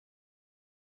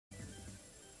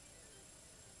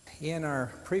In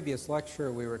our previous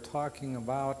lecture, we were talking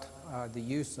about the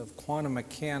use of quantum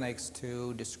mechanics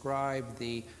to describe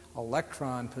the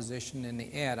electron position in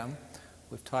the atom.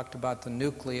 We've talked about the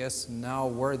nucleus and now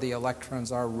where the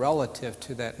electrons are relative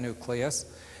to that nucleus.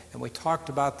 And we talked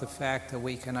about the fact that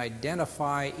we can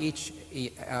identify each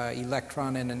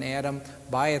electron in an atom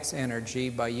by its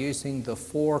energy by using the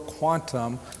 4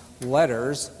 quantum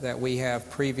letters that we have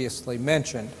previously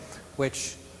mentioned,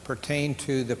 which pertain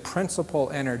to the principal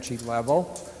energy level,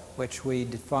 which we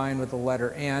define with the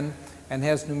letter N, and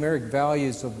has numeric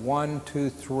values of 1, 2,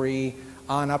 3,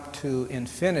 on up to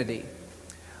infinity.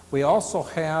 We also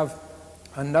have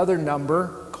another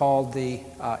number called the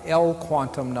L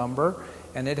quantum number,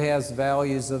 and it has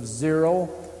values of 0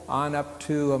 on up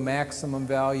to a maximum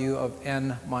value of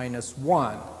n minus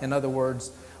 1. In other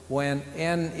words, when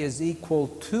n is equal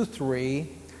to 3,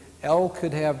 L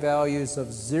could have values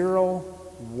of 0,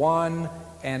 1,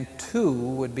 and 2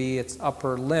 would be its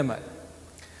upper limit.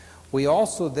 We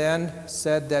also then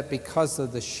said that because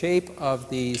of the shape of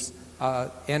these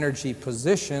energy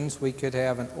positions, we could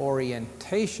have an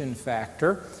orientation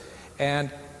factor,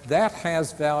 and that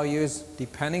has values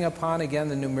depending upon, again,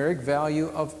 the numeric value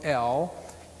of L.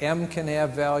 M can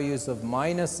have values of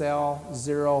minus L,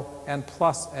 0, and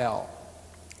plus L.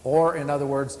 Or, in other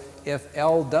words, if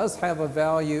L does have a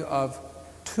value of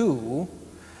 2,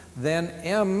 then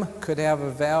M could have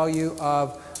a value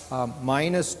of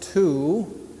minus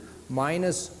 2,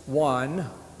 minus 1,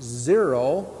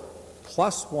 0,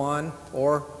 plus 1,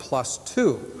 or plus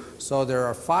 2. So there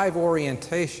are 5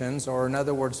 orientations, or in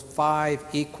other words, 5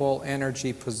 equal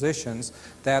energy positions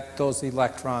that those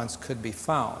electrons could be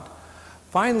found.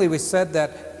 Finally, we said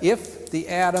that if the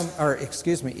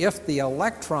if the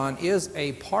electron is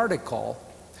a particle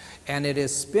and it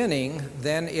is spinning,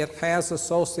 then it has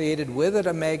associated with it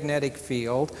a magnetic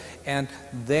field, and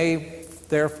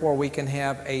therefore we can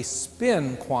have a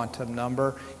spin quantum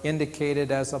number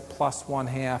indicated as a plus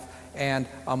 1/2 and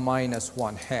a minus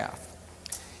 1/2.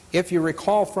 If you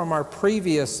recall from our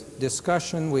previous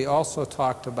discussion, we also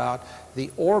talked about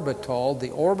the orbital. The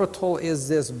orbital is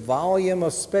this volume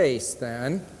of space,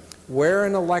 then, where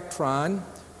an electron,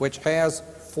 which has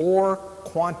 4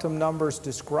 quantum numbers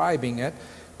describing it,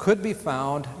 could be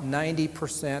found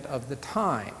 90% of the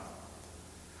time.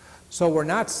 So we're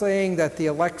not saying that the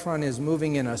electron is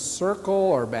moving in a circle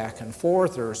or back and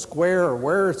forth or a square or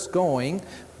where it's going.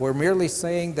 We're merely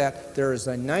saying that there is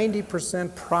a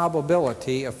 90%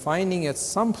 probability of finding it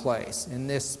someplace in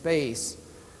this space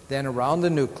then around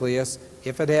the nucleus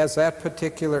if it has that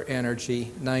particular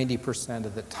energy 90%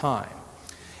 of the time.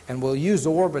 And we'll use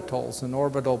orbitals and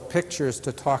orbital pictures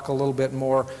to talk a little bit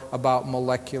more about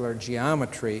molecular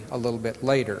geometry a little bit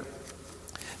later.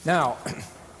 Now,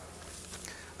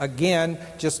 again,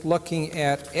 just looking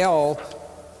at L,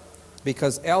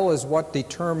 because L is what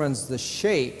determines the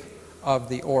shape of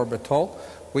the orbital,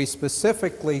 we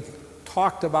specifically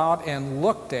talked about and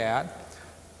looked at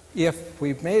if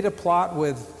we've made a plot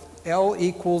with L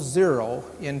equals 0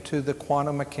 into the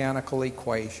quantum mechanical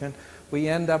equation, we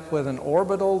end up with an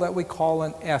orbital that we call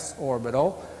an s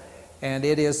orbital, and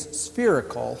it is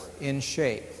spherical in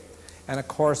shape. And of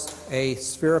course, a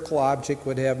spherical object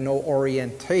would have no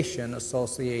orientation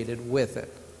associated with it.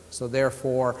 So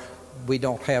therefore, we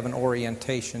don't have an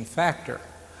orientation factor.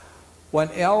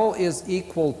 When L is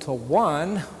equal to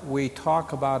 1, we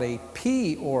talk about a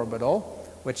p orbital,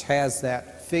 which has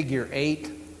that figure 8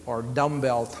 or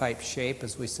dumbbell type shape,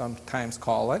 as we sometimes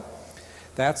call it.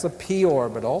 That's a p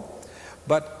orbital.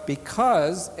 But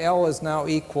because L is now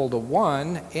equal to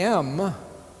 1, M,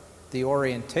 the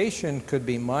orientation could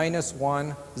be minus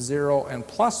 1, 0, and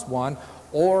plus 1,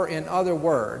 or in other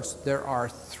words, there are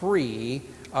 3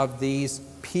 of these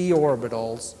p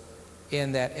orbitals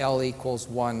in that L equals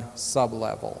 1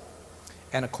 sublevel.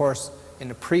 And of course, in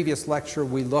the previous lecture,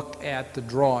 we looked at the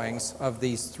drawings of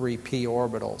these 3 p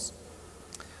orbitals.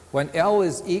 When L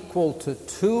is equal to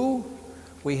 2,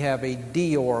 we have a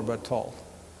d orbital.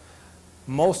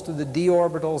 Most of the d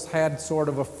orbitals had sort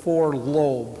of a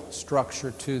 4-lobe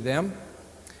structure to them.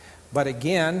 But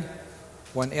again,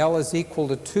 when L is equal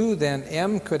to 2, then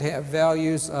M could have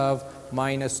values of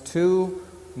minus 2,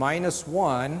 minus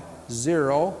 1,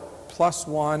 0, plus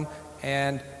 1,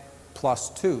 and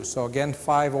plus 2. So again,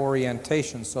 5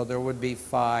 orientations, so there would be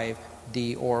 5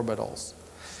 d orbitals.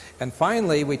 And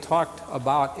finally, we talked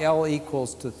about L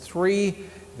equals to 3.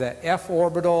 The f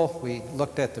orbital, we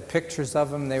looked at the pictures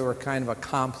of them. They were kind of a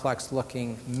complex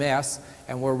looking mess,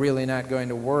 and we're really not going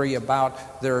to worry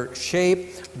about their shape,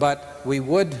 but we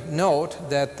would note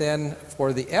that then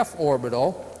for the f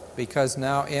orbital, because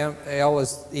now L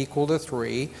is equal to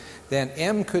 3, then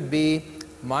M could be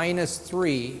minus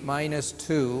 3, minus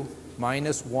 2,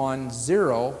 minus 1,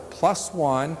 0, plus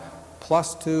 1,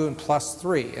 plus 2, and plus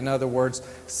 3. In other words,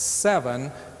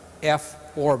 7 f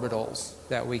orbitals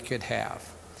that we could have.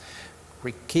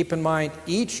 Keep in mind,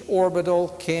 each orbital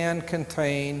can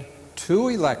contain 2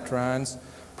 electrons,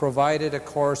 provided, of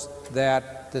course,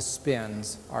 that the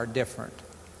spins are different.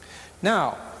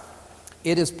 Now,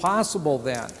 it is possible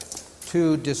then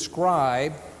to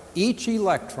describe each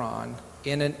electron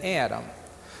in an atom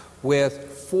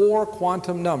with 4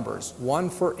 quantum numbers, 1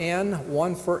 for n,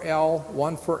 1 for l,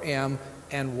 1 for m,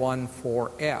 and 1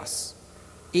 for s.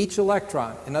 Each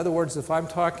electron, in other words, if I'm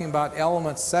talking about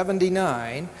element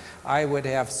 79, I would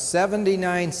have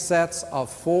 79 sets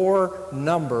of 4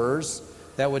 numbers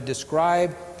that would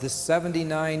describe the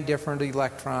 79 different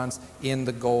electrons in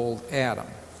the gold atom.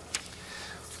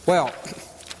 Well,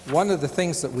 one of the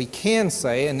things that we can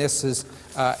say, and this is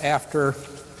after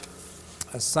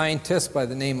a scientist by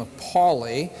the name of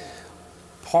Pauli,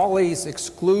 Pauli's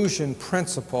exclusion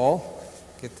principle,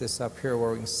 get this up here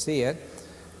where we can see it,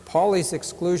 Pauli's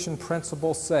exclusion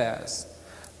principle says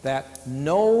that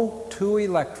no 2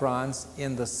 electrons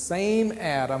in the same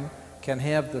atom can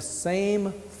have the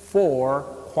same 4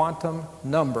 quantum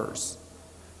numbers.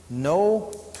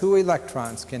 No 2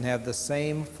 electrons can have the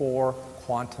same 4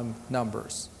 quantum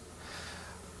numbers.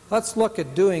 Let's look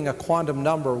at doing a quantum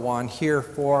number one here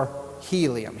for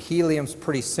helium. Helium's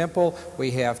pretty simple.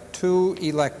 We have 2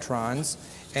 electrons,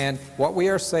 and what we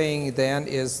are saying then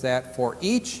is that for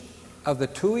each of the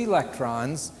 2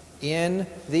 electrons in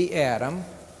the atom,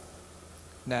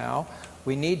 now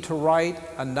we need to write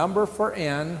a number for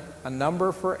n, a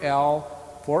number for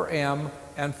l, for m,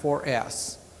 and for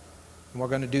s. And we're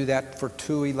going to do that for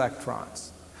 2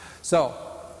 electrons. So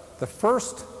the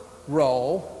first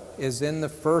row is in the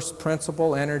first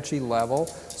principal energy level,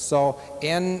 so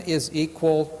n is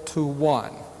equal to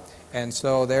 1. And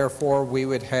so therefore we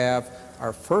would have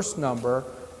our first number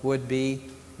would be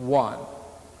 1.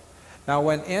 Now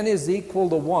when n is equal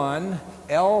to 1,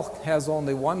 L has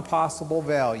only one possible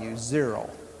value, 0.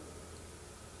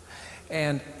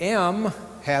 And M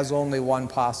has only one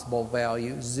possible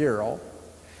value, 0.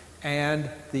 And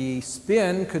the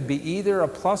spin could be either a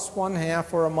plus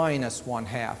 1/2 or a minus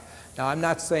 1/2. Now I'm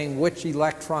not saying which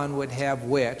electron would have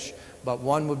which, but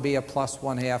one would be a plus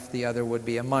 1/2, the other would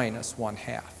be a minus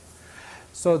 1/2.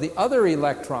 So the other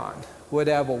electron would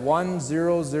have a 1,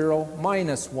 0, 0,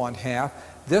 minus 1/2.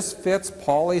 This fits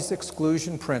Pauli's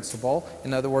exclusion principle.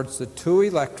 In other words, the 2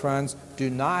 electrons do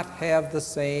not have the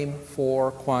same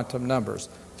 4 quantum numbers.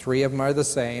 3 of them are the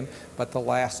same, but the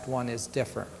last one is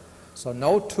different. So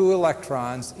no 2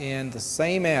 electrons in the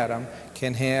same atom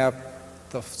can have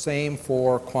the same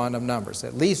 4 quantum numbers.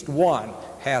 At least one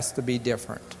has to be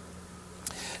different.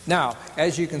 Now,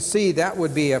 as you can see, that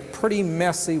would be a pretty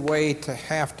messy way to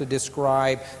have to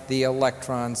describe the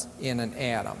electrons in an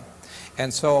atom.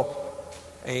 And so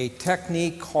a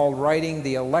technique called writing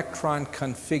the electron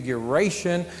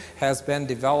configuration has been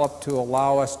developed to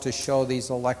allow us to show these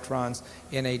electrons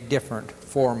in a different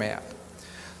format.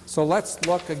 So let's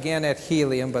look again at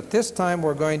helium, but this time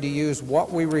we're going to use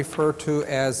what we refer to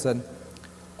as an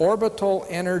orbital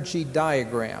energy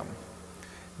diagram.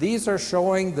 These are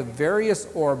showing the various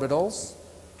orbitals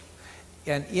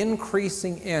and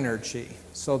increasing energy.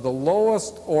 So the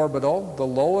lowest orbital, the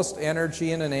lowest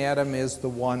energy in an atom is the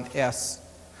 1s.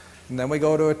 And then we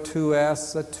go to a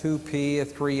 2s, a 2p, a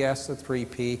 3s, a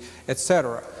 3p,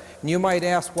 etc. And you might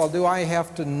ask, well, do I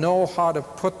have to know how to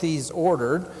put these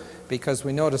ordered? Because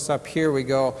we notice up here we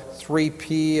go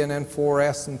 3p and then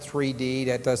 4s and 3d.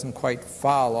 That doesn't quite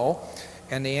follow.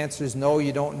 And the answer is no,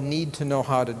 you don't need to know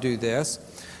how to do this.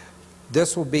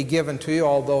 This will be given to you,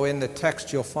 although in the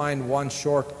text you'll find one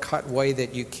shortcut way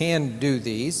that you can do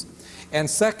these. And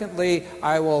secondly,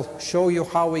 I will show you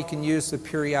how we can use the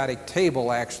periodic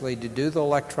table actually to do the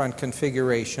electron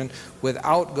configuration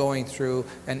without going through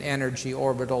an energy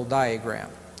orbital diagram.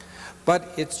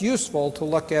 But it's useful to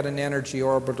look at an energy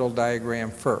orbital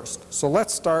diagram first. So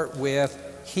let's start with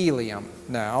helium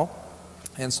now.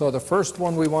 And so the first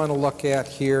one we want to look at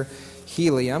here,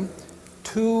 helium,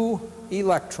 2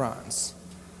 electrons.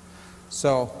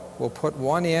 So we'll put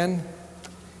one in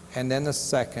and then the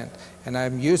second. And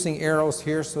I'm using arrows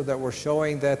here so that we're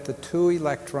showing that the 2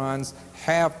 electrons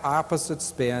have opposite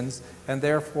spins and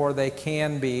therefore they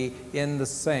can be in the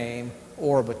same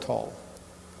orbital.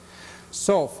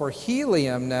 So for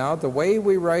helium now, the way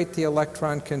we write the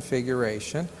electron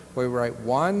configuration, we write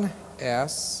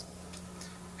 1s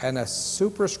and a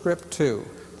superscript 2.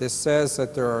 This says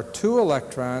that there are 2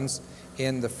 electrons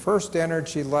in the first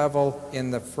energy level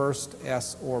in the first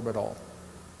s orbital.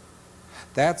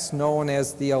 That's known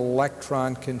as the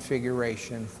electron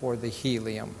configuration for the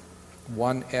helium,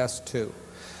 1s2.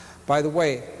 By the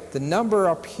way, the number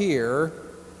up here,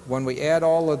 when we add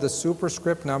all of the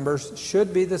superscript numbers,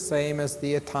 should be the same as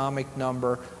the atomic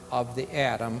number of the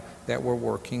atom that we're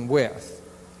working with.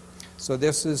 So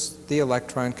this is the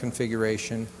electron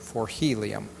configuration for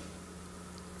helium.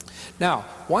 Now,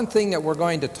 one thing that we're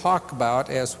going to talk about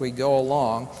as we go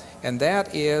along, and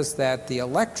that is that the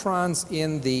electrons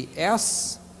in the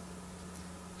s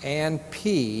and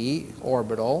p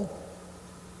orbital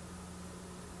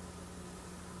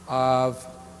of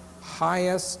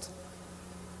highest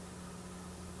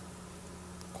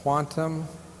quantum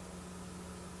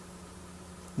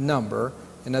number,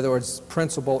 in other words,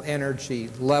 principal energy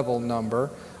level number,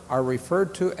 are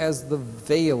referred to as the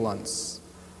valence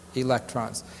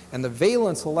electrons. And the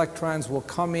valence electrons will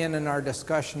come in our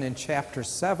discussion in Chapter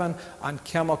 7 on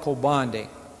chemical bonding,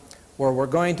 where we're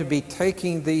going to be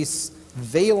taking these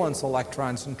valence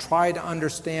electrons and try to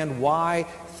understand why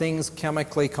things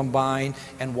chemically combine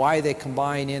and why they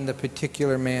combine in the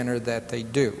particular manner that they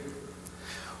do.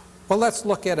 Well, let's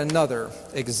look at another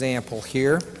example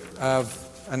here of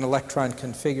an electron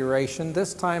configuration.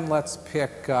 This time let's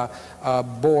pick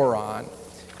boron.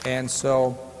 And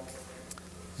so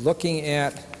looking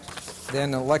at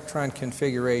then electron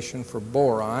configuration for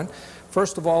boron,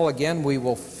 first of all, again, we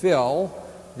will fill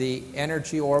the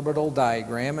energy orbital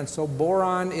diagram, and so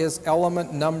boron is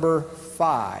element number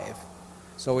 5.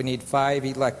 So we need 5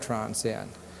 electrons in.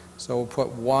 So we'll put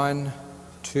 1,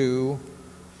 2,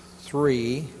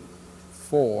 3,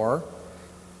 4,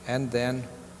 and then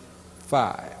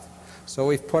 5. So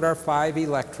we've put our 5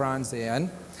 electrons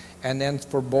in, and then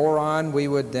for boron we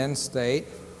would then state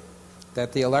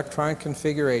that the electron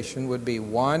configuration would be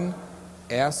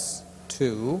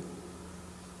 1s2,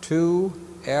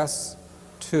 2s2,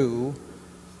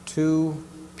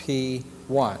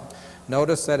 2p1.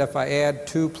 Notice that if I add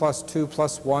 2 plus 2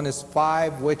 plus 1 is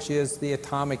 5, which is the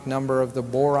atomic number of the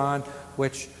boron,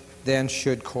 which then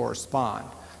should correspond.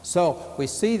 So we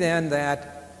see then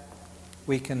that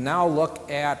we can now look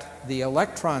at the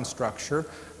electron structure,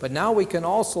 but now we can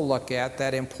also look at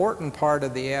that important part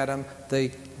of the atom,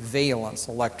 the valence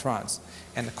electrons.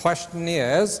 And the question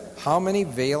is, how many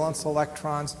valence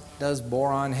electrons does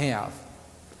boron have?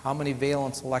 How many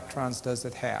valence electrons does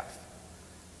it have?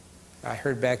 I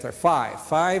heard back there 5.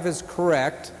 5 is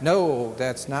correct. No,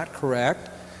 that's not correct.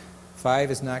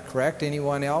 5 is not correct.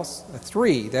 Anyone else?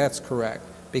 3, that's correct.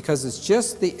 Because it's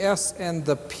just the S and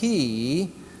the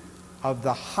P of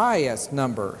the highest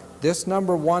number. This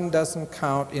number 1 doesn't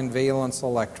count in valence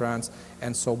electrons,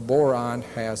 and so boron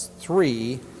has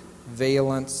 3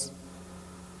 valence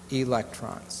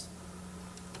electrons.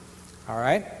 All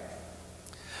right?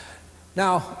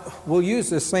 Now, we'll use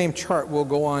the same chart. We'll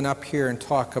go on up here and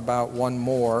talk about one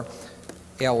more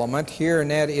element here, and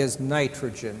that is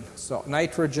nitrogen. So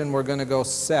nitrogen, we're going to go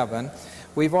 7.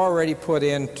 We've already put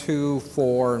in 2,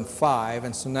 4, and 5,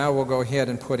 and so now we'll go ahead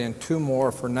and put in 2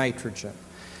 more for nitrogen.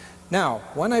 Now,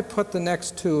 when I put the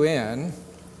next 2 in,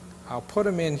 I'll put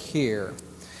them in here.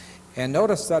 And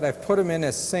notice that I've put them in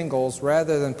as singles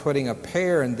rather than putting a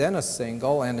pair and then a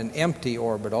single and an empty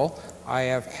orbital. I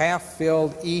have half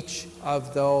filled each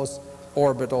of those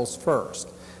orbitals first.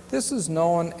 This is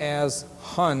known as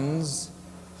Hund's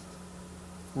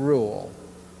rule.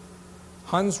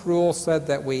 Hund's rule said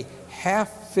that we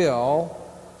half fill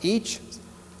each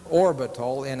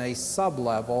orbital in a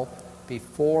sublevel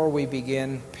before we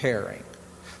begin pairing.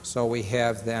 So we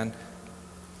have then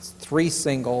 3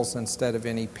 singles instead of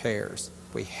any pairs.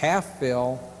 We half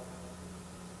fill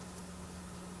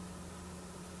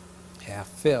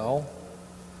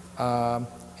a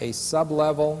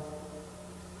sublevel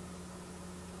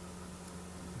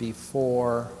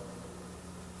before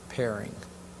pairing.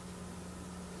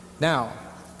 Now,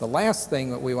 the last thing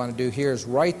that we want to do here is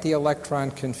write the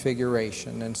electron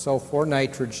configuration. And so for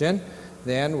nitrogen,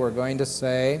 then we're going to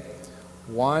say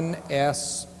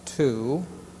 1s2,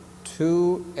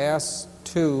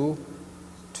 2s2,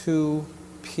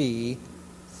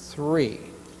 2p3.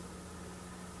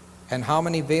 And how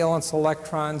many valence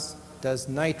electrons does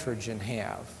nitrogen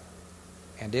have?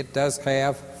 And it does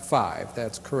have 5.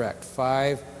 That's correct.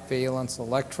 5 valence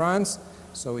electrons.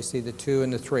 So we see the 2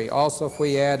 and the 3. Also, if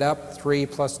we add up, 3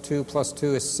 plus 2 plus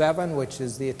 2 is 7, which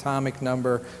is the atomic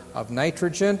number of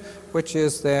nitrogen, which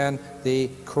is then the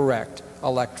correct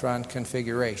electron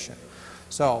configuration.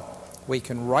 So we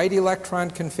can write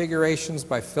electron configurations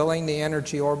by filling the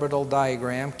energy orbital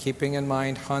diagram, keeping in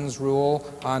mind Hund's rule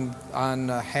on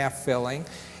half filling,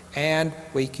 and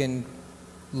we can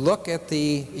look at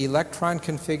the electron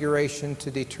configuration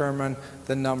to determine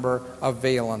the number of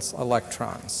valence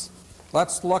electrons.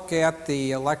 Let's look at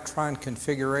the electron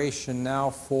configuration now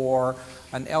for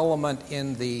an element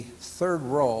in the third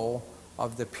row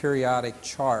of the periodic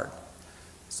chart.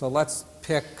 So let's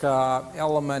pick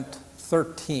element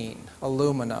 13,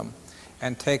 aluminum,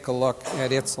 and take a look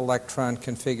at its electron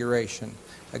configuration.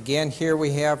 Again, here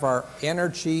we have our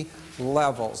energy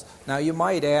levels. Now you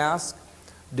might ask,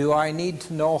 do I need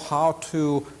to know how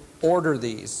to order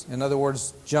these? In other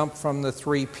words, jump from the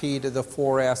 3p to the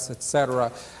 4s,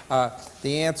 etc.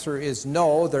 The answer is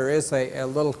no. There is a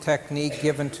little technique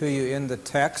given to you in the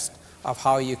text of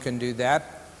how you can do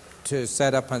that to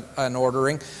set up an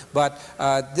ordering. But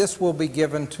this will be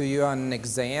given to you on an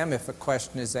exam if a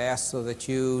question is asked, so that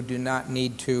you do not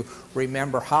need to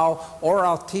remember how. Or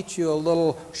I'll teach you a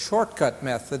little shortcut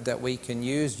method that we can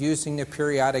use using the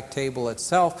periodic table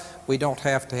itself. We don't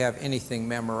have to have anything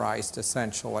memorized,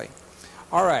 essentially.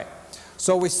 All right.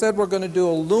 So we said we're going to do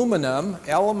aluminum,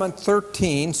 element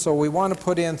 13, so we want to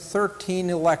put in 13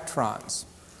 electrons.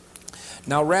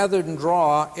 Now, rather than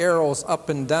draw arrows up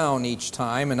and down each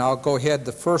time, and I'll go ahead,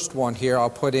 the first one here,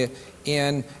 I'll put it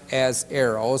in as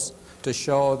arrows to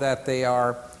show that they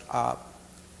are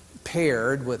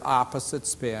paired with opposite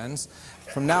spins.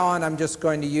 From now on, I'm just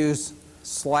going to use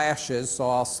slashes, so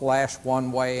I'll slash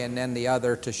one way and then the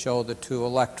other to show the two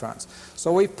electrons.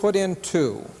 So we've put in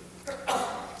 2,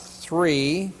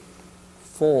 3,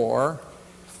 4,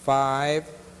 5,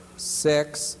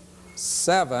 6,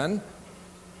 7,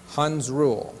 Hund's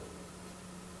rule.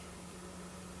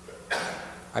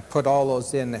 I put all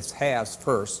those in as halves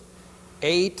first.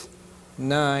 8,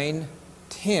 9,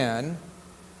 10,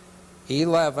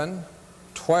 11,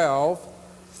 12,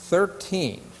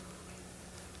 13.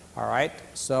 All right,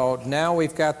 so now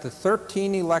we've got the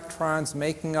 13 electrons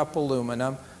making up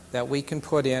aluminum that we can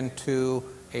put into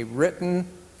a written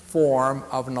form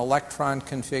of an electron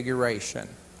configuration.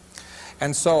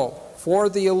 And so for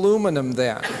the aluminum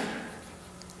then,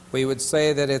 we would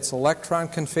say that its electron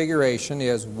configuration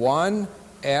is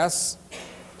 1s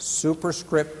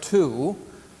superscript 2,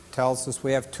 tells us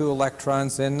we have 2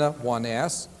 electrons in the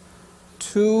 1s,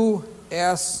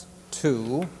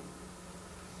 2s2,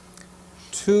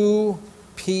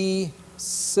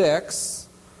 2p6,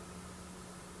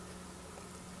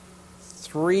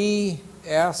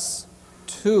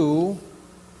 3s2,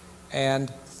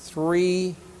 and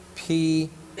 3p1.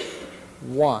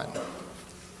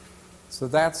 So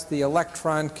that's the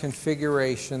electron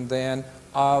configuration then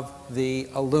of the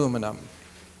aluminum.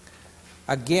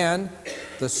 Again,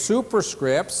 the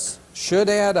superscripts should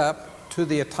add up to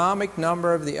the atomic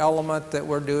number of the element that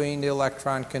we're doing the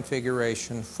electron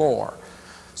configuration for.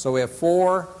 So we have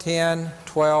 4, 10,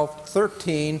 12,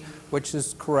 13, which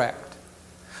is correct.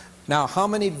 Now, how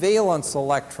many valence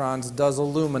electrons does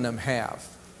aluminum have?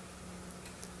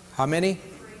 How many?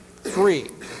 3.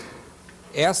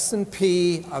 S and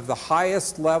P of the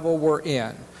highest level we're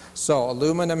in. So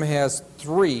aluminum has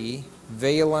 3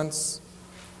 valence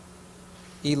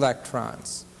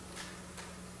electrons.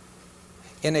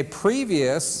 In a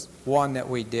previous one that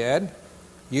we did,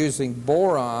 using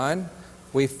boron,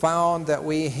 we found that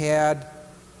we had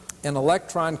an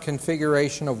electron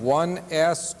configuration of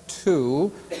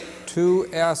 1s2,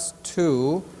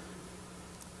 2s2,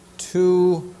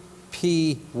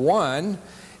 2p1,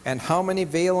 and how many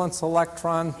valence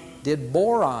electrons did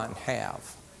boron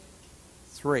have?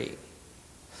 3.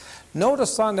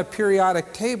 Notice on the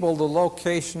periodic table the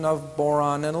location of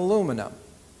boron and aluminum.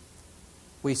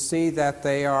 We see that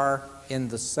they are in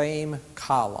the same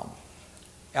column.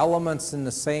 Elements in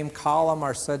the same column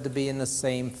are said to be in the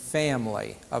same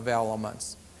family of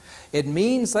elements. It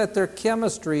means that their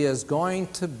chemistry is going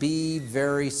to be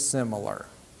very similar.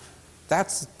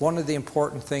 That's one of the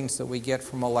important things that we get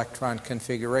from electron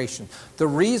configuration. The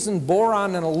reason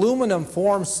boron and aluminum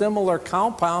form similar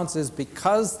compounds is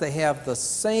because they have the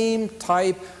same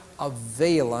type of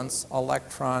valence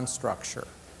electron structure.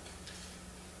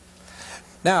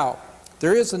 Now,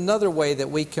 there is another way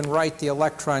that we can write the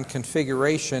electron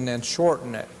configuration and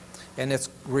shorten it, and it's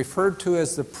referred to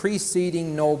as the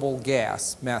preceding noble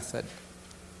gas method.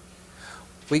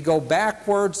 We go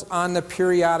backwards on the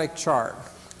periodic chart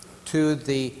to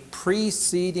the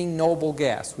preceding noble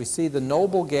gas. We see the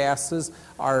noble gases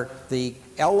are the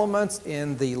elements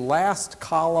in the last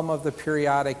column of the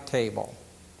periodic table.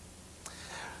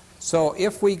 So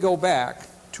if we go back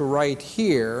to right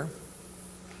here,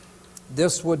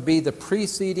 this would be the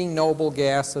preceding noble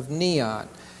gas of neon.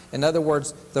 In other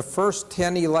words, the first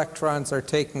 10 electrons are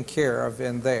taken care of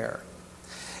in there.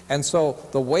 And so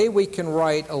the way we can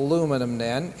write aluminum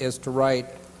then is to write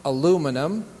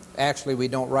aluminum. Actually, we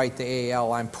don't write the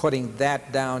Al. I'm putting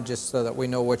that down just so that we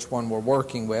know which one we're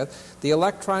working with. The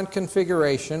electron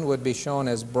configuration would be shown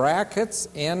as brackets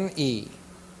Ne.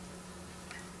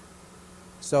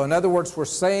 So in other words, we're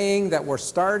saying that we're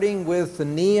starting with the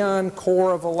neon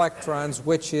core of electrons,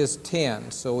 which is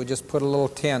 10. So we just put a little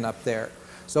 10 up there.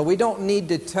 So we don't need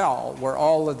to tell where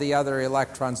all of the other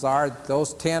electrons are.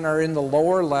 Those 10 are in the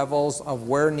lower levels of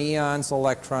where neon's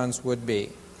electrons would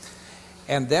be.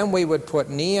 And then we would put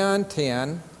neon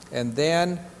 10, and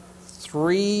then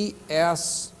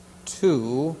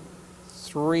 3s2,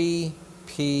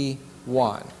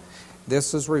 3p1.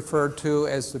 This is referred to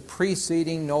as the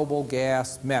preceding noble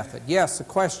gas method. Yes, a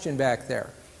question back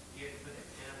there.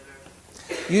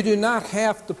 You do not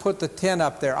have to put the 10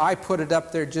 up there. I put it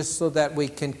up there just so that we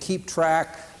can keep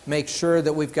track, make sure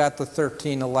that we've got the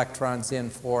 13 electrons in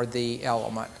for the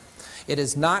element. It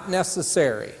is not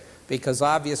necessary, because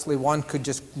obviously one could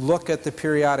just look at the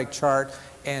periodic chart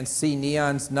and see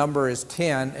neon's number is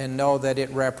 10 and know that it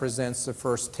represents the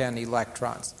first 10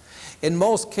 electrons. In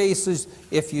most cases,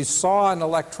 if you saw an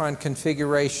electron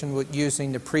configuration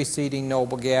using the preceding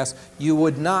noble gas, you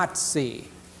would not see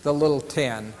the little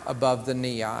 10 above the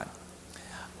neon.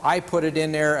 I put it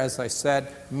in there, as I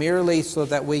said, merely so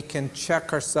that we can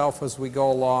check ourselves as we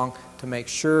go along to make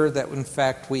sure that, in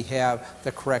fact, we have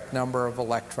the correct number of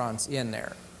electrons in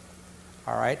there.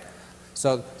 All right?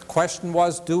 So the question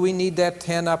was, do we need that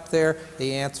 10 up there?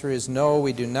 The answer is no,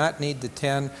 we do not need the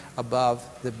 10 above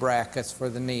the brackets for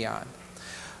the neon.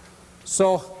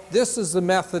 So this is the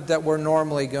method that we're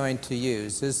normally going to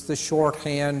use, is the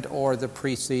shorthand or the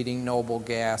preceding noble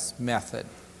gas method.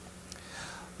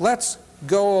 Let's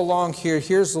go along here.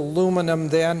 Here's aluminum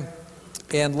then,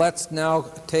 and let's now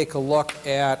take a look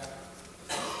at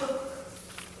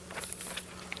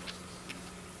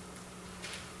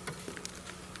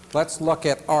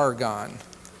argon.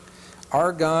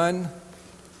 Argon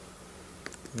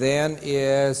then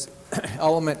is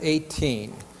element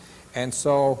 18. And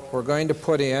so we're going to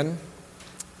put in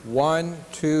 1,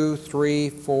 2, 3,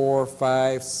 4,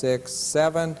 5, 6,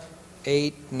 7,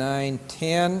 8, 9,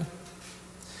 10.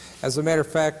 As a matter of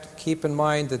fact, keep in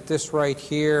mind that this right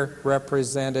here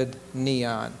represented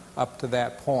neon up to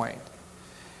that point.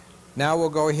 Now we'll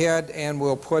go ahead and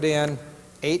we'll put in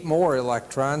 8 more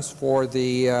electrons for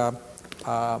the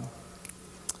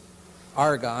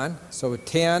argon. So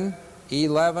 10,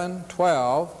 11,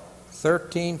 12,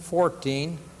 13,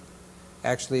 14.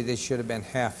 Actually, they should have been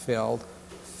half filled.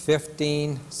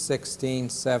 15, 16,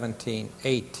 17,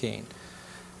 18.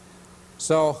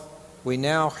 So we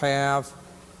now have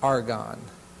argon.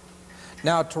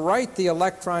 Now, to write the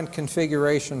electron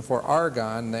configuration for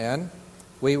argon, then,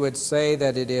 we would say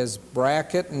that it is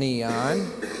bracket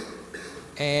neon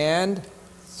and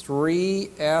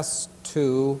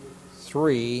 3s2,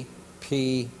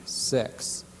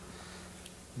 3p6.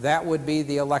 That would be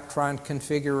the electron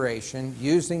configuration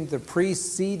using the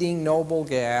preceding noble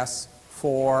gas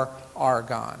for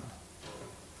argon.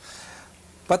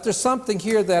 But there's something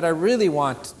here that I really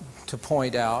want to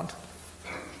point out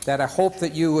that I hope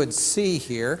that you would see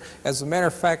here. As a matter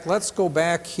of fact, let's go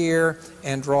back here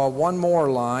and draw one more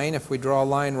line. If we draw a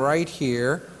line right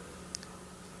here,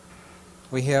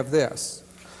 we have this.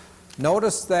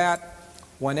 Notice that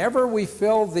whenever we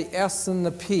fill the S and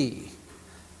the P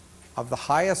of the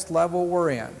highest level we're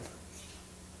in,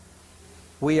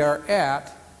 we are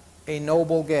at a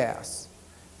noble gas.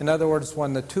 In other words,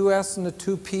 when the 2s and the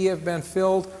 2p have been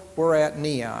filled, we're at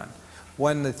neon.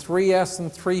 When the 3s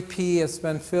and 3p has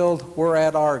been filled, we're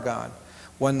at argon.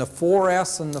 When the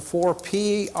 4s and the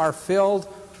 4p are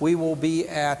filled, we will be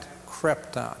at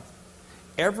krypton.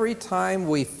 Every time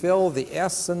we fill the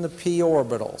s and the p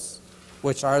orbitals,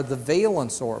 which are the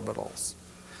valence orbitals,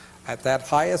 at that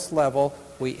highest level,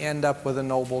 we end up with a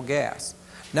noble gas.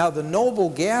 Now, the noble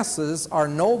gases are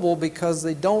noble because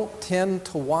they don't tend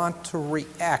to want to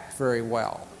react very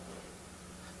well.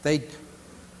 They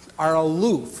are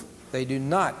aloof. They do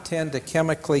not tend to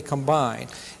chemically combine.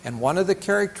 And one of the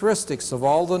characteristics of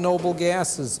all the noble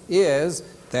gases is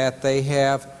that they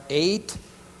have 8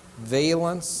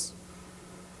 valence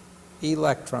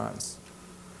electrons.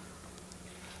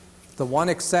 The one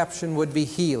exception would be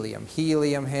helium.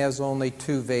 Helium has only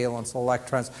 2 valence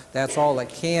electrons. That's all it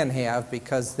can have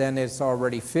because then it's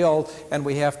already filled and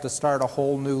we have to start a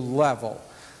whole new level.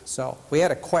 So we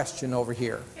had a question over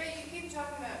here. Yeah, you keep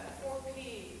talking about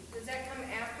 4p. Does that come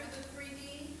after the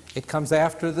 3D? It comes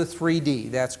after the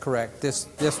 3D, that's correct. This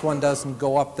one doesn't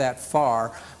go up that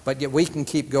far, but yet we can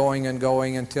keep going and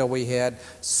going until we had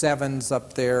 7s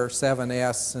up there,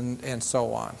 7s and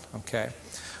so on. Okay.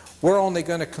 we're only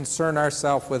going to concern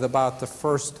ourselves with about the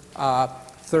first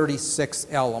 36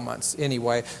 elements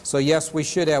anyway. So yes, we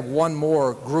should have one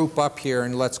more group up here,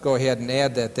 and let's go ahead and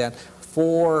add that then.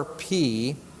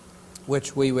 4p,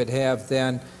 which we would have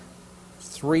then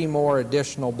 3 more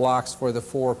additional blocks for the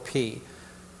 4p.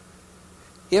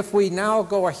 If we now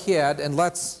go ahead and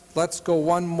let's go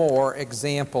one more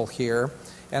example here,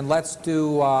 and let's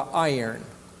do iron,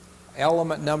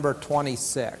 element number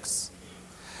 26.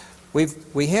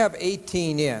 We have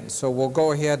 18 in, so we'll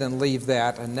go ahead and leave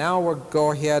that. And now we'll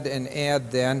go ahead and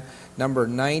add then number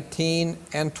 19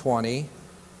 and 20,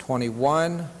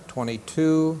 21,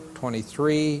 22,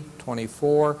 23,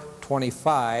 24,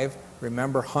 25.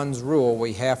 Remember Hund's rule,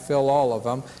 we half fill all of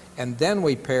them. And then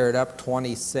we pair it up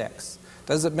 26.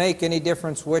 Does it make any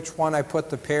difference which one I put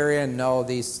the pair in? No,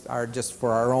 these are just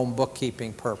for our own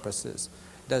bookkeeping purposes.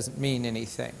 Doesn't mean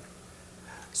anything.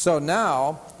 So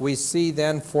now we see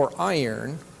then for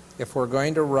iron, if we're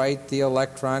going to write the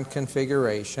electron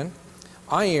configuration,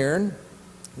 iron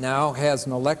now has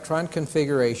an electron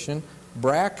configuration,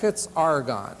 brackets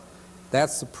argon.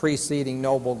 That's the preceding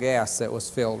noble gas that was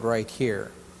filled right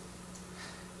here.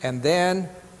 And then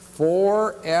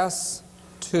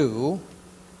 4s2,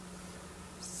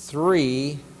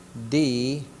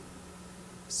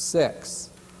 3d6.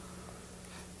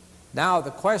 Now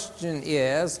the question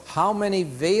is, how many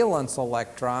valence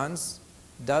electrons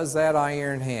does that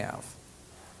iron have?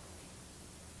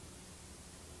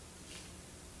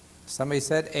 Somebody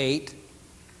said 8.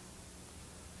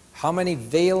 How many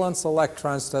valence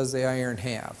electrons does the iron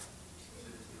have?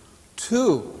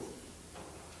 2.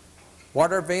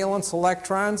 What are valence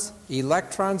electrons?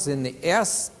 Electrons in the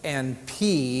S and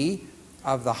P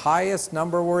of the highest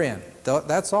number we're in.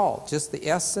 That's all, just the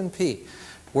S and P.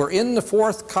 We're in the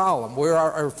 4th column. We're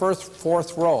our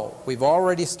fourth row. We've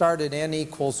already started n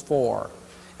equals 4.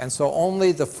 And so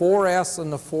only the 4s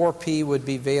and the 4p would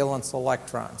be valence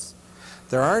electrons.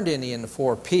 There aren't any in the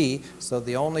 4p, so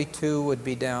the only 2 would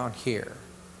be down here.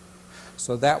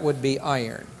 So that would be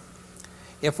iron.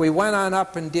 If we went on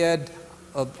up and did,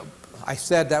 I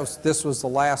said this was the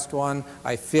last one.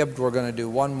 I fibbed, we're going to do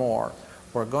one more.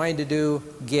 We're going to do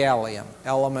gallium,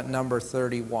 element number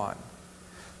 31.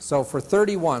 So for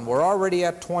 31, we're already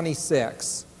at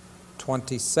 26,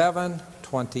 27,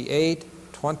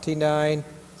 28, 29,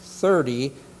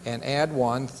 30, and add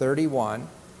 1, 31.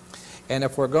 And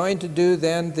if we're going to do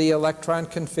then the electron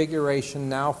configuration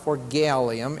now for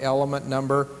gallium, element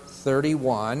number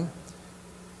 31,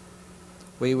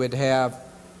 we would have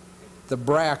the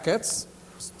brackets,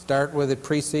 start with the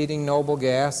preceding noble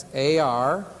gas,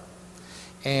 Ar,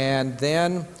 and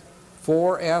then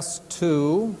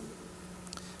 4s2,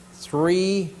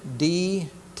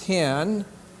 3d10,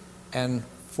 and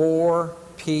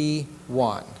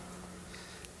 4p1.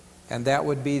 And that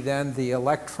would be then the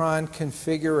electron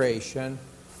configuration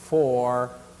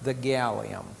for the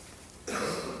gallium.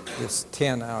 This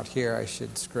 10 out here I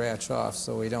should scratch off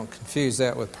so we don't confuse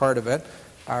that with part of it.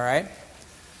 All right.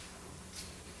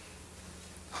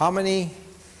 How many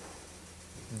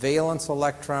valence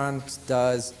electrons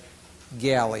does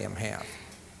gallium have?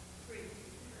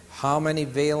 How many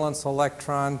valence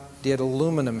electrons did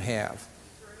aluminum have?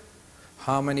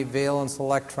 How many valence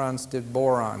electrons did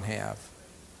boron have?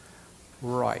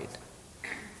 Right.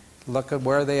 Look at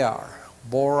where they are.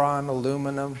 Boron,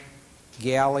 aluminum,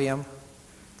 gallium,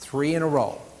 3 in a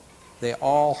row. They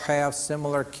all have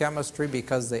similar chemistry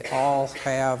because they all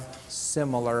have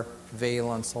similar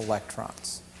valence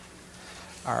electrons.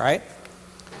 All right?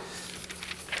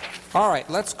 All right,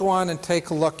 let's go on and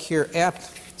take a look here at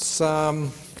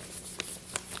some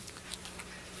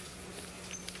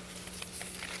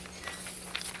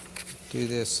do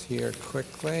this here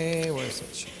quickly. Where's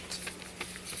the sheet?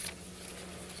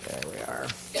 There we are.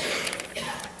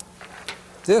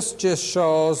 This just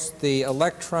shows the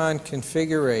electron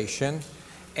configuration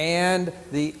and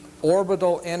the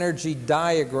orbital energy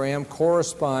diagram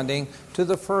corresponding to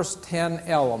the first 10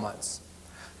 elements.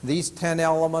 These 10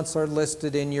 elements are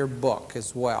listed in your book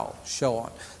as well, shown.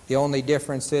 The only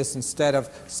difference is instead of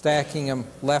stacking them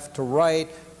left to right,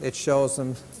 it shows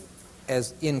them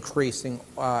as increasing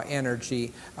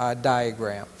energy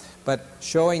diagram, but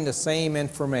showing the same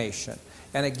information.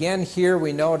 And again here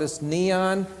we notice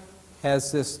neon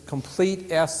has this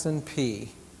complete S and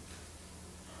P,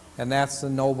 and that's the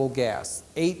noble gas,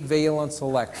 8 valence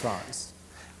electrons.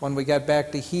 When we got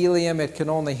back to helium, it can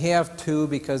only have 2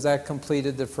 because that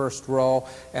completed the first row,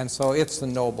 and so it's the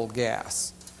noble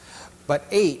gas. But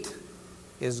 8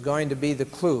 is going to be the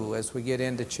clue as we get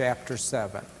into chapter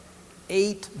 7.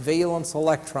 8 valence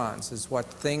electrons is what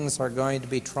things are going to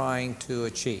be trying to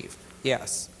achieve.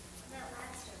 Yes? That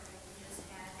last one,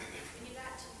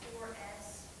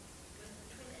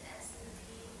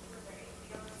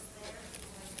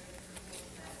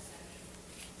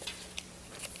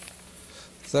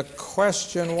 The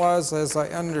question was, as I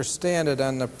understand it,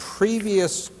 on the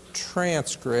previous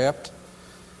transcript,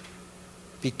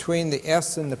 between the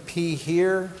S and the P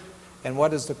here, and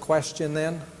what is the question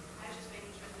then? I was just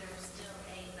making sure there was still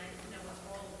 8, and I didn't know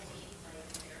what role D played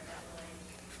there that way.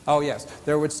 Oh yes,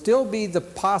 there would still be the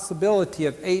possibility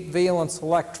of 8 valence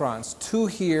electrons, 2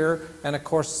 here and of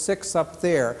course 6 up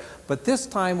there. But this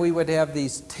time we would have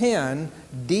these 10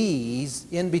 Ds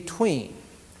in between.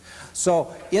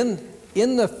 So in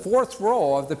the fourth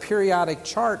row of the periodic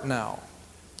chart now,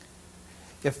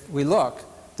 if we look,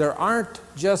 there aren't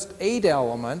just 8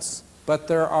 elements, but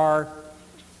there are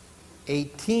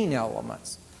 18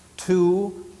 elements.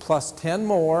 2 plus 10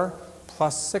 more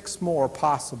plus 6 more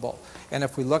possible. And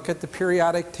if we look at the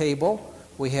periodic table,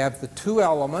 we have the 2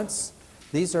 elements.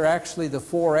 These are actually the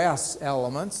 4s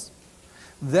elements.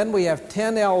 Then we have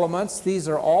 10 elements. These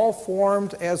are all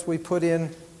formed as we put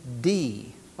in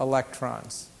D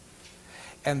electrons.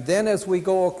 And then as we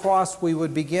go across, we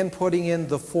would begin putting in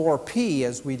the 4p,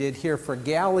 as we did here for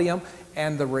gallium,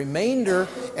 and the remainder.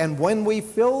 And when we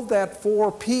filled that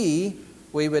 4p,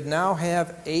 we would now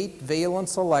have 8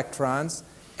 valence electrons,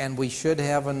 and we should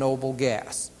have a noble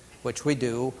gas, which we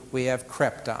do. We have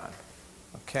krypton.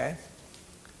 Okay?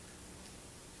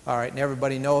 All right, and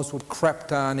everybody knows what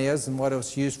krypton is and what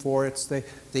it's used for. It's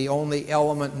the only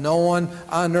element known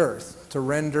on Earth to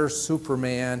render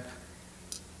Superman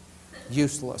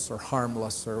useless or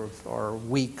harmless or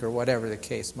weak or whatever the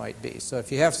case might be. So if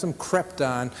you have some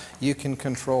krypton, you can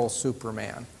control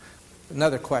Superman.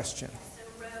 Another question. So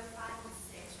row 5 and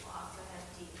 6 will also have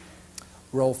D in them.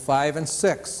 Row 5 and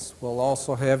 6 will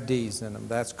also have D's in them.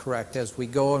 That's correct. As we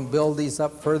go and build these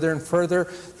up further and further,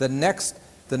 the next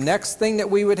thing that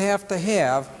we would have to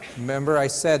have, remember I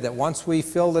said that once we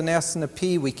filled an S and a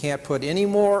P, we can't put any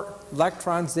more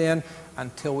electrons in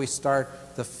until we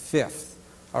start the 5th,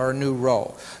 or new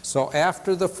row. So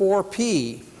after the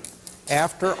 4p,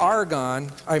 after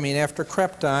krypton,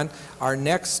 our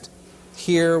next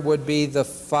here would be the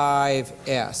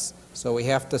 5s. So we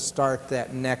have to start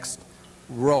that next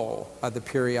row of the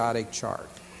periodic chart.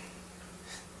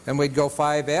 Then we'd go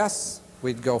 5s,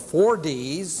 we'd go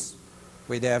 4ds,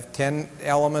 we'd have 10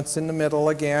 elements in the middle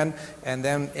again, and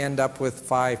then end up with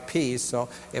 5p's. So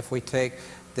if we take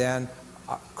then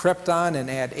krypton and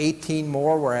add 18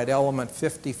 more, we're at element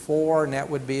 54, and that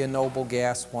would be a noble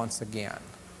gas once again.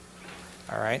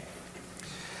 All right?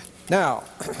 Now,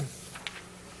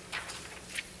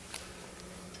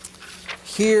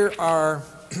 here are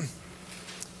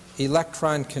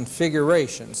electron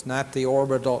configurations, not the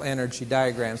orbital energy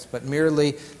diagrams, but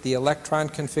merely the electron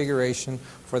configuration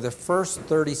for the first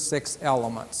 36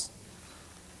 elements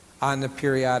on the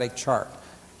periodic chart.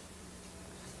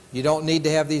 You don't need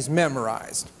to have these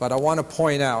memorized, but I want to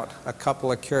point out a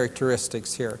couple of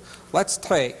characteristics here. Let's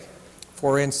take,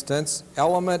 for instance,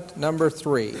 element number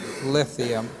 3,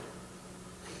 lithium.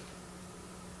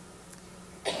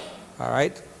 All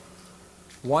right?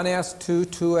 1s2,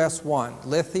 2s1.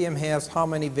 Lithium has how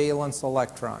many valence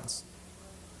electrons?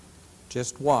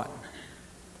 Just 1.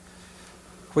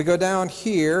 We go down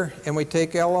here and we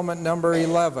take element number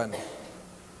 11.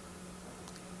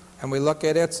 And we look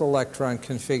at its electron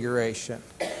configuration.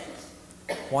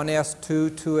 1s2,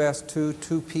 2s2,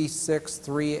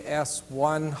 2p6,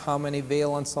 3s1. How many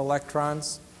valence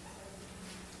electrons?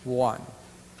 1.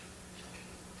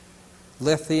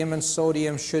 Lithium and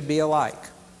sodium should be alike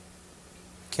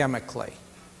chemically.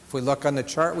 If we look on the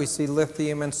chart, we see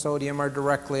lithium and sodium are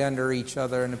directly under each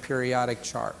other in the periodic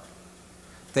chart.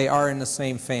 They are in the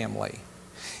same family.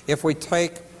 If we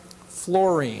take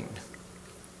fluorine,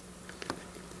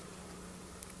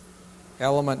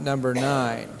 element number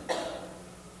 9,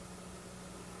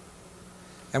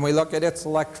 and we look at its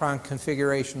electron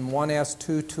configuration,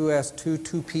 1s2, 2s2,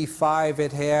 2p5,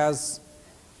 it has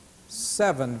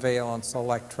 7 valence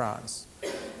electrons.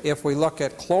 If we look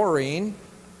at chlorine,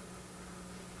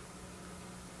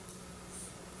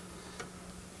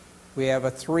 we have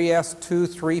a 3s2,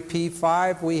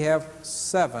 3p5, we have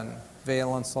 7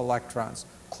 valence electrons.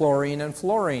 Chlorine and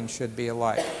fluorine should be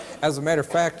alike. As a matter of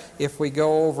fact, if we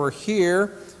go over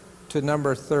here to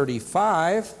number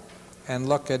 35 and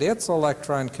look at its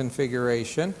electron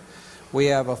configuration, we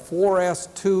have a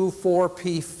 4s2,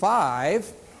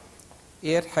 4p5.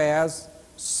 It has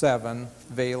 7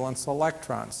 valence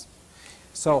electrons.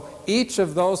 So each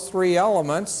of those 3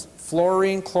 elements,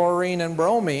 fluorine, chlorine, and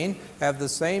bromine, have the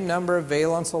same number of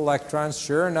valence electrons.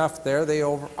 Sure enough, there they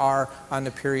are on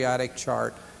the periodic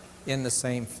chart in the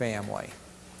same family,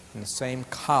 in the same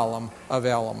column of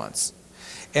elements.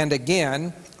 And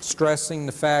again, stressing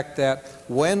the fact that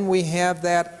when we have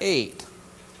that 8,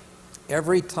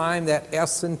 Every time that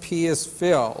S and P is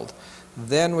filled,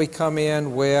 then we come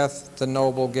in with the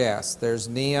noble gas. There's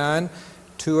neon,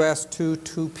 2s2,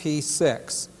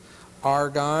 2p6.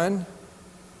 Argon,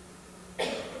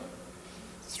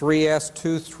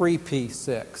 3s2,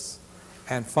 3p6.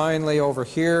 And finally over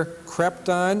here,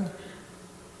 krypton,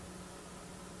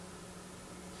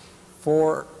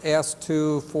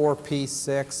 4s2,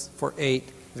 4p6 for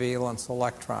 8 valence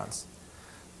electrons.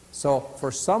 So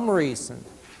for some reason,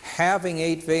 having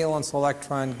 8 valence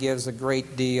electron gives a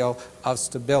great deal of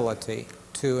stability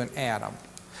to an atom.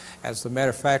 As a matter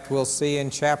of fact, we'll see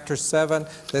in Chapter 7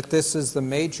 that this is the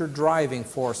major driving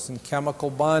force in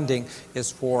chemical bonding,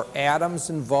 is for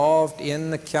atoms involved in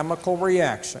the chemical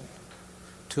reaction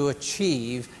to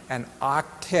achieve an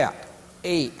octet,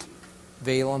 8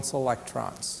 valence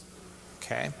electrons.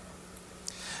 Okay?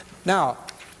 Now,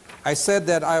 I said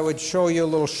that I would show you a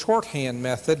little shorthand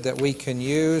method that we can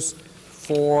use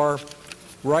for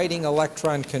writing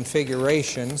electron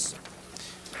configurations.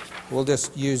 We'll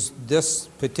just use this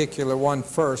particular one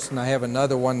first, and I have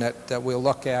another one that we'll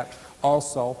look at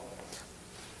also.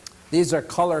 These are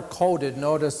color-coded.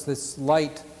 Notice this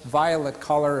light violet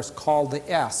color is called the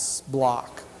S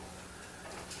block.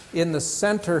 In the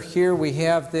center here we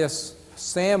have this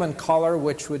salmon color,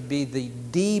 which would be the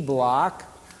D block.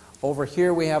 Over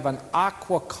here we have an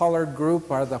aqua-colored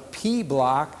group, or the P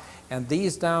block, and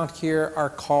these down here are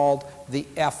called the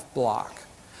F block.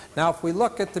 Now if we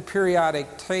look at the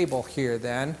periodic table here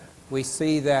then, we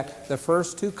see that the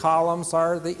first two columns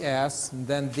are the S, and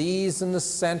then these in the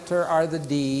center are the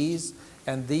Ds,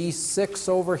 and these 6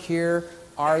 over here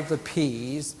are the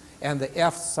Ps, and the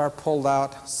Fs are pulled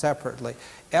out separately.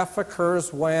 F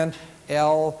occurs when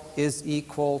L is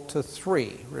equal to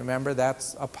 3. Remember,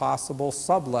 that's a possible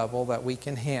sublevel that we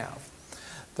can have.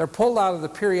 They're pulled out of the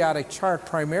periodic chart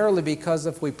primarily because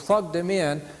if we plugged them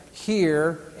in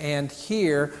here and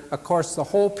here, of course the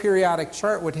whole periodic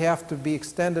chart would have to be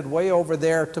extended way over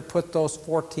there to put those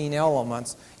 14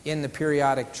 elements in the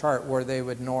periodic chart where they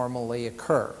would normally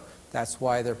occur. That's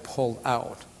why they're pulled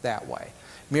out that way,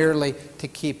 merely to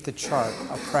keep the chart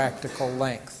a practical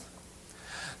length.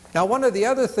 Now, one of the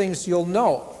other things you'll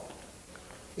note,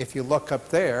 if you look up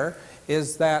there,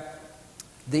 is that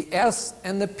the S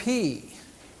and the P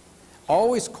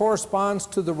always corresponds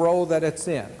to the row that it's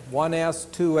in. 1s,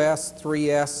 2s,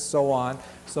 3s, so on.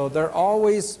 So they're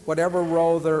always whatever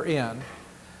row they're in.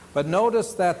 But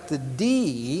notice that the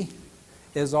D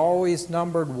is always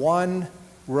numbered one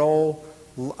row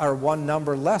or one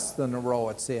number less than the row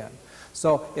it's in.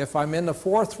 So if I'm in the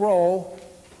 4th row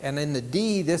and in the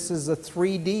D, this is a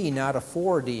 3D, not a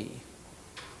 4D.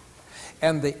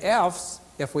 And the Fs,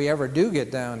 if we ever do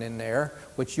get down in there,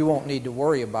 which you won't need to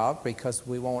worry about because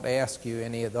we won't ask you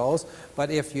any of those,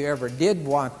 but if you ever did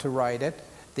want to write it,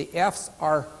 the Fs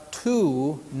are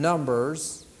 2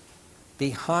 numbers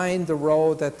behind the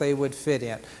row that they would fit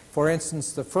in. For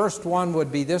instance, the first one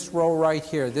would be this row right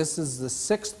here. This is the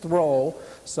 6th row,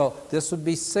 so this would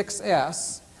be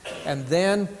 6s, and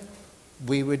then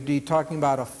we would be talking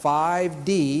about a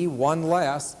 5d, one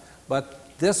less,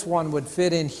 but this one would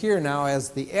fit in here now as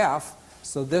the F,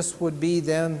 so this would be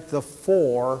then the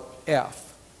 4f.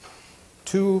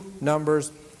 2 numbers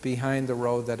behind the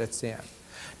row that it's in.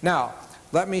 Now,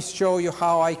 let me show you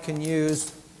how I can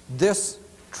use this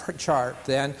chart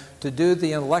then to do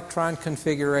the electron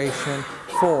configuration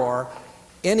for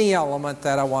any element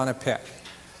that I want to pick.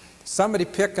 Somebody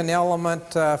pick an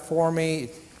element for me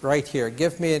right here.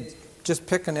 Give me just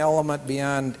pick an element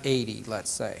beyond 80,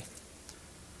 let's say.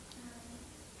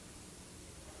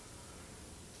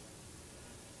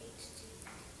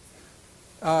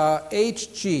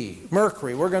 Hg,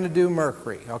 mercury. We're going to do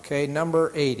mercury, okay,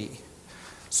 number 80.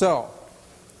 So,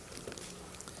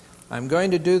 I'm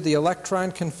going to do the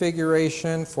electron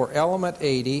configuration for element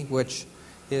 80, which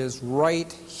is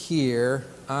right here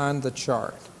on the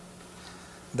chart.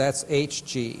 That's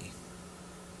Hg.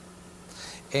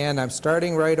 And I'm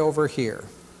starting right over here.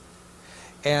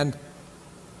 And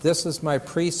this is my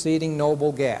preceding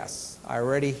noble gas. I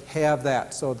already have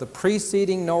that. So the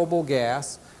preceding noble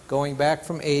gas, going back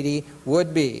from 80,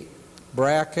 would be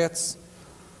brackets,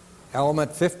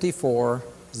 element 54,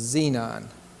 xenon.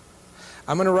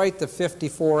 I'm going to write the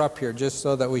 54 up here just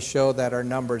so that we show that our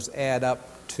numbers add up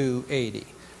to 80.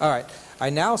 All right. I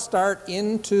now start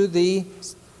into the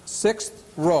 6th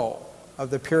row of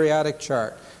the periodic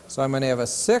chart. So I'm going to have a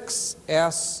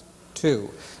 6s2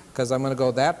 because I'm going to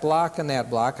go that block and that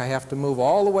block. I have to move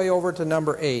all the way over to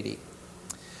number 80.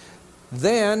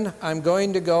 Then I'm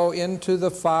going to go into the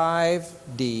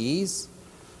 5ds.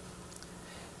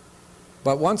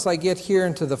 But once I get here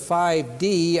into the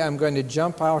 5D, I'm going to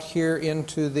jump out here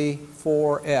into the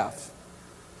 4F.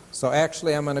 So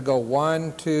actually I'm going to go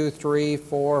 1, 2, 3,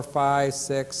 4, 5,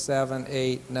 6, 7,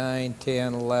 8, 9,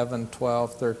 10, 11,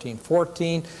 12, 13,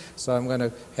 14. So I'm going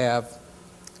to have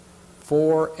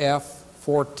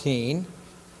 4F14.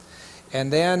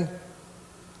 And then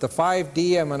the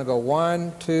 5D, I'm going to go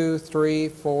 1, 2, 3,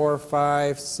 4,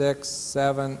 5, 6,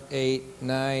 7, 8,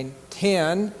 9,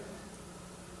 10.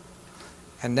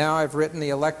 And now I've written the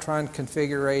electron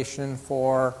configuration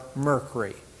for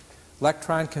mercury.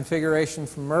 Electron configuration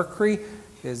for mercury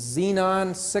is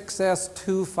xenon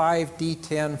 6s2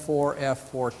 5d10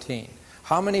 4f14.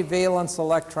 How many valence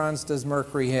electrons does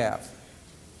mercury have?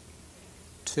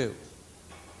 2.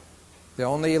 The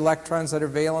only electrons that are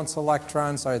valence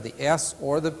electrons are the s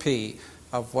or the p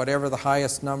of whatever the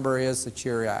highest number is that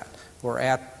you're at. We're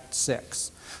at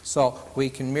 6. So we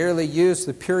can merely use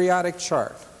the periodic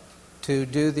chart to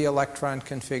do the electron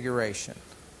configuration.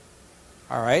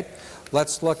 All right,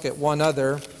 let's look at one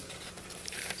other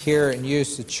here and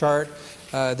use the chart.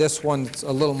 This one's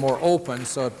a little more open,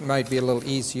 so it might be a little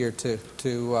easier to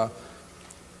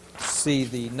see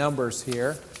the numbers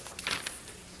here.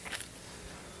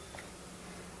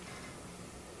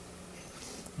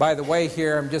 By the way,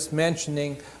 here I'm just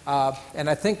mentioning, and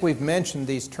I think we've mentioned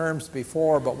these terms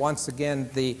before, but once again,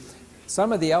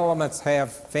 some of the elements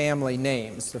have family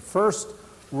names. The first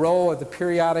row of the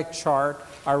periodic chart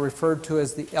are referred to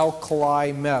as the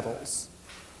alkali metals.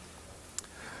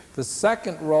 The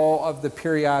second row of the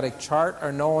periodic chart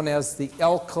are known as the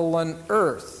alkaline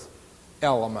earth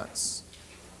elements.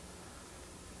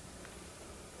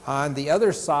 On the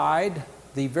other side,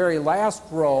 the very last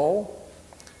row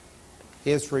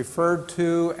is referred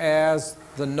to as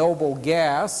the noble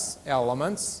gas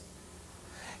elements.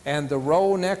 And the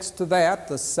row next to that,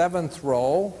 the seventh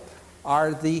row,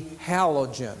 are the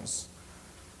halogens.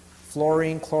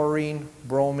 Fluorine, chlorine,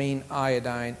 bromine,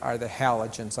 iodine are the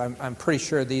halogens. I'm pretty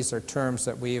sure these are terms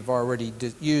that we have already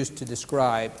used to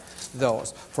describe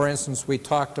those. For instance, we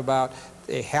talked about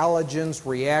the halogens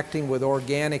reacting with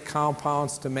organic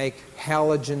compounds to make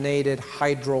halogenated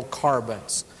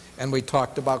hydrocarbons. And we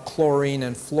talked about chlorine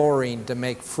and fluorine to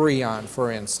make freon,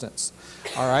 for instance.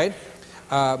 All right?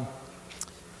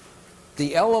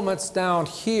 The elements down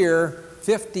here,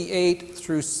 58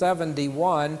 through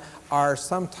 71, are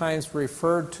sometimes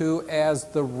referred to as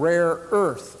the rare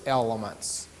earth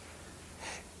elements.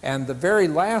 And the very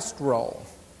last row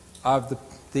of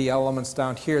the elements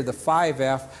down here, the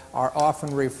 5F, are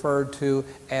often referred to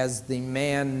as the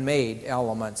man-made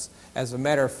elements. As a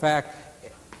matter of fact,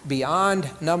 beyond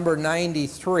number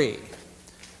 93,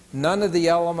 none of the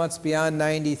elements beyond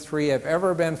 93 have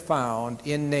ever been found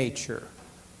in nature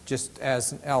just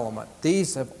as an element.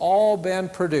 These have all been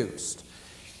produced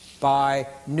by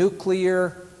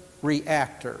nuclear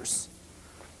reactors.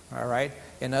 All right?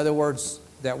 In other words,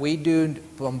 that we do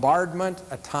bombardment,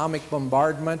 atomic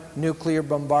bombardment, nuclear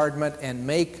bombardment, and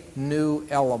make new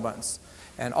elements.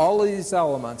 And all of these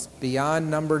elements beyond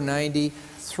number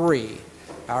 93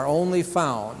 are only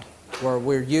found where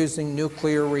we're using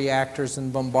nuclear reactors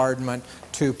and bombardment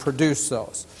to produce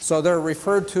those. So they're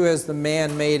referred to as the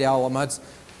man-made elements,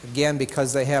 again,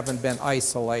 because they haven't been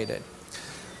isolated.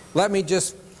 Let me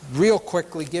just real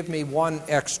quickly give me one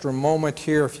extra moment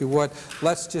here, if you would.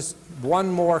 Let's just, one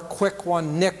more quick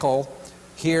one, nickel,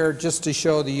 here, just to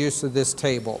show the use of this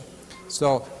table.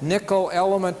 So nickel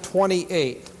element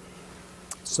 28.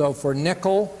 So for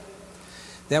nickel,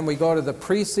 then we go to the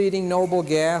preceding noble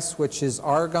gas, which is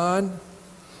argon.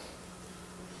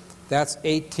 That's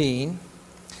 18.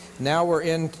 Now we're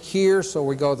in here, so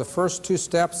we go the first two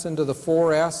steps into the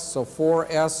 4s, so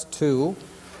 4s2.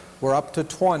 We're up to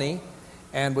 20,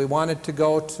 and we wanted to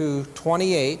go to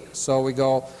 28, so we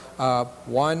go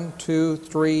 1, 2,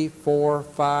 3, 4,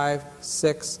 5,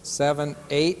 6, 7,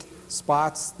 8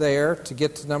 spots there to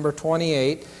get to number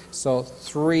 28, so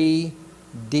 3d8.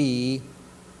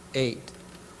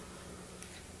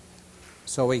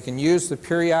 So we can use the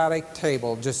periodic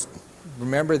table. Just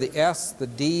remember the S, the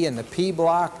D, and the P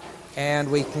block,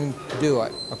 and we can do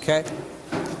it, okay?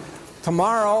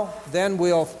 Tomorrow, then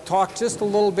we'll talk just a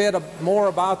little bit more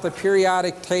about the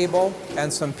periodic table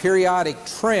and some periodic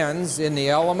trends in the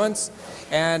elements,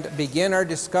 and begin our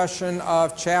discussion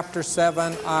of Chapter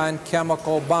 7 on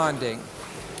chemical bonding.